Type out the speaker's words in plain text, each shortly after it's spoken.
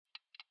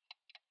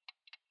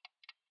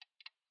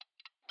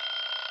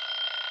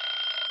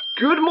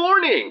Good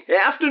morning,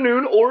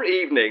 afternoon, or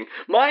evening.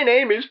 My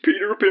name is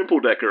Peter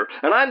Pimpledecker,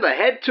 and I'm the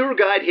head tour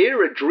guide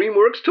here at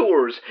DreamWorks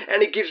Tours,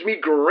 and it gives me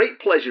great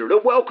pleasure to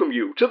welcome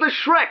you to the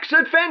Shrek's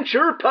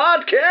Adventure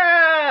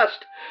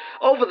Podcast!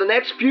 Over the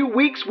next few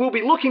weeks, we'll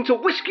be looking to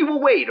whisk you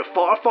away to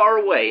far, far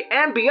away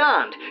and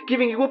beyond,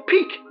 giving you a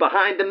peek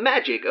behind the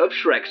magic of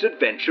Shrek's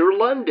Adventure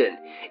London.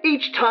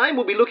 Each time,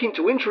 we'll be looking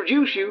to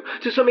introduce you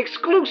to some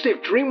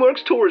exclusive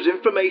DreamWorks Tours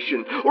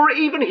information, or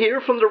even hear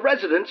from the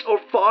residents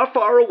of far,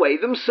 far away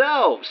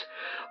themselves.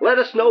 Let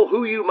us know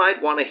who you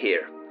might want to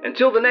hear.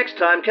 Until the next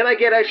time, can I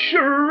get a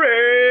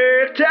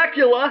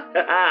Shrektacular?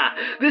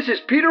 This is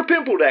Peter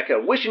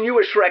Pimpledecker wishing you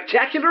a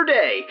Shrektacular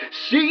day.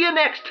 See you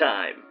next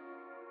time.